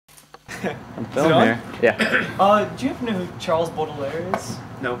I'm filming here. Yeah. Do you happen to know who Charles Baudelaire is?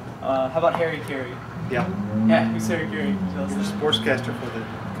 No. How about Harry Caray? Yeah. Yeah, who's Harry Caray? He's a sportscaster for the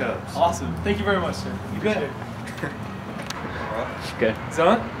Cubs. Awesome. Thank you very much, sir. You good? Good. Is that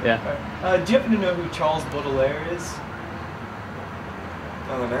on? Yeah. Right. Do you happen to know who Charles Baudelaire is?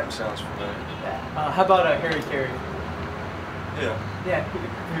 Oh, the name sounds familiar. How about Harry Caray? Yeah. Yeah,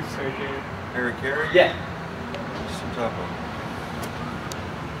 who's Harry Caray? Harry Caray? Yeah. Some type of...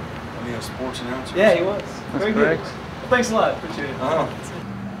 I mean, a sports announcer? Yeah, he was. That's Very correct. good. Well, thanks a lot. Appreciate it.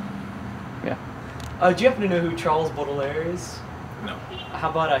 Yeah. Do you happen to know who Charles Baudelaire is? No. How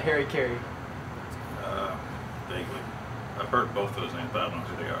about Harry Caray? Vaguely. I've heard both those names, but I don't know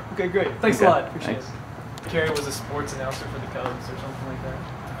who they are. Okay, great. Thanks Okay. a lot. Appreciate Thanks. it. Caray was a sports announcer for the Cubs or something like that.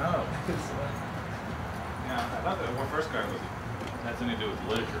 Oh. Yeah, I thought the first guy had something to do with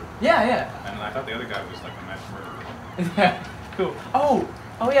literature. Yeah. And I thought the other guy was like a mass murderer. Yeah. Cool. Oh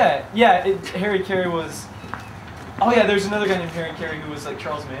yeah. Harry Caray was. Oh yeah, there's another guy named Harry Caray who was like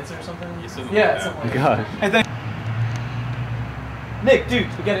Charles Manson or something. Yeah, something Yeah, like that. something like God. that. And then Nick, dude,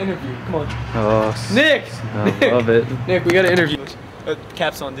 we got an interview. Come on. Oh, Nick! I love it. Nick, we got an interview.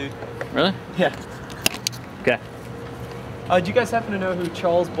 Caps on, dude. Really? Yeah. Okay. Do you guys happen to know who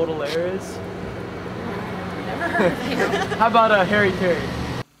Charles Baudelaire is? Never heard of him. How about Harry Caray?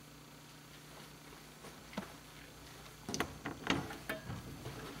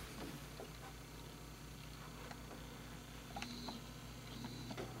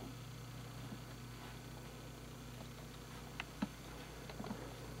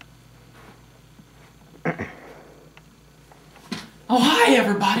 Oh, hi,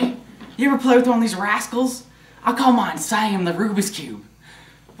 everybody. You ever play with one of these rascals? I call mine Sam the Rubik's Cube.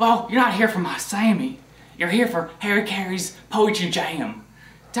 Well, you're not here for my Sammy. You're here for Harry Caray's Poetry Jam.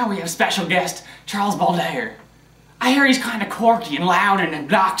 Today we have special guest, Charles Baudelaire. I hear he's kind of quirky and loud and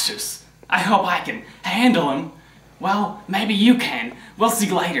obnoxious. I hope I can handle him. Well, maybe you can. We'll see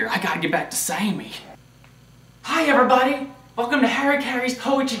later. I gotta get back to Sammy. Hi, everybody. Welcome to Harry Caray's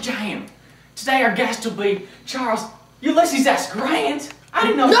Poetry Jam. Today our guest will be Charles Ulysses S. Grant? I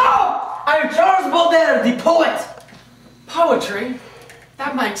didn't know. No! I'm Charles Baudelaire, the poet! Poetry?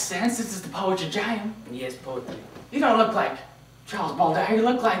 That makes sense. This is the Poetry Jam. Yes, poetry. You don't look like Charles Baudelaire. You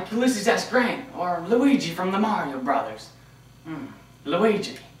look like Ulysses S. Grant or Luigi from the Mario Brothers.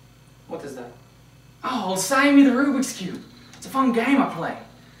 Luigi. What is that? Oh, Sammy the Rubik's Cube. It's a fun game I play.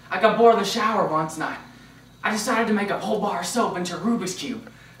 I got bored in the shower once and I decided to make a whole bar of soap into a Rubik's Cube.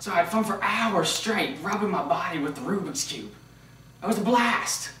 So I had fun for hours straight, rubbing my body with the Rubik's Cube. It was a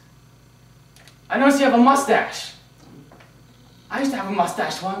blast. I noticed you have a mustache. I used to have a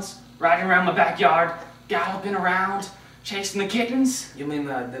mustache once, riding around my backyard, galloping around, chasing the kittens. You mean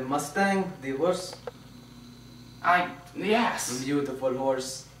the Mustang, the horse? Yes. Beautiful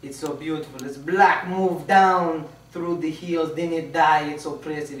horse. It's so beautiful. It's black, move down through the hills, then it die. It's so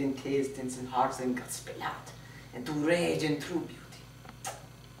oppressive in taste and in hearts and guts spill out. And to rage and true beauty.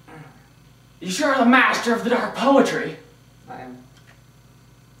 You sure are the master of the dark poetry. I am.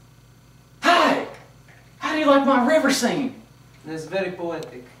 Hey! How do you like my river singing? It's very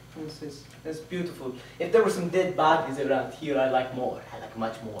poetic. It's beautiful. If there were some dead bodies around here, I like more. I like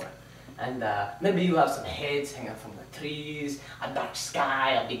much more. And maybe you have some heads hanging from the trees, a dark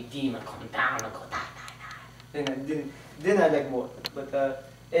sky, a big demon come down and go da da da. Then I like more. But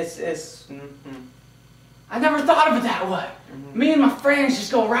I never thought of it that way. Me and my friends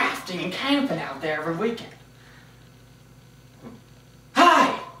just go rafting and camping out there every weekend.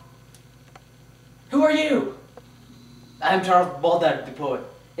 Hi! Who are you? I'm Charles Baudelaire, the poet.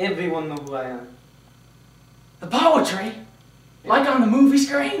 Everyone knows who I am. The poetry? Like on the movie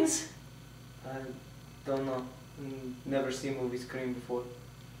screens? I don't know. Never seen movie screen before.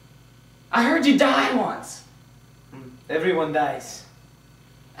 I heard you die once. Everyone dies.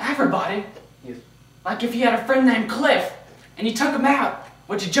 Everybody? Yes. Like if you had a friend named Cliff and you took him out,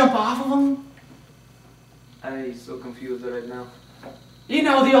 would you jump off of him? I'm so confused right now. You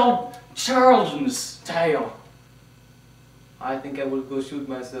know the old Charlton's tale. I think I will go shoot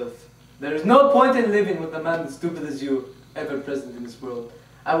myself. There is no point in living with a man as stupid as you, ever present in this world.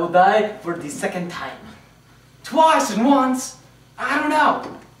 I will die for the second time. Twice and once? I don't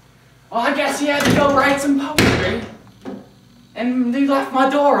know. Well, I guess he had to go write some poetry. And he left my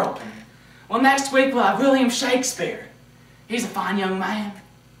door open. Well, next week we'll have William Shakespeare. He's a fine young man.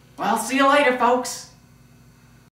 Well, see you later, folks.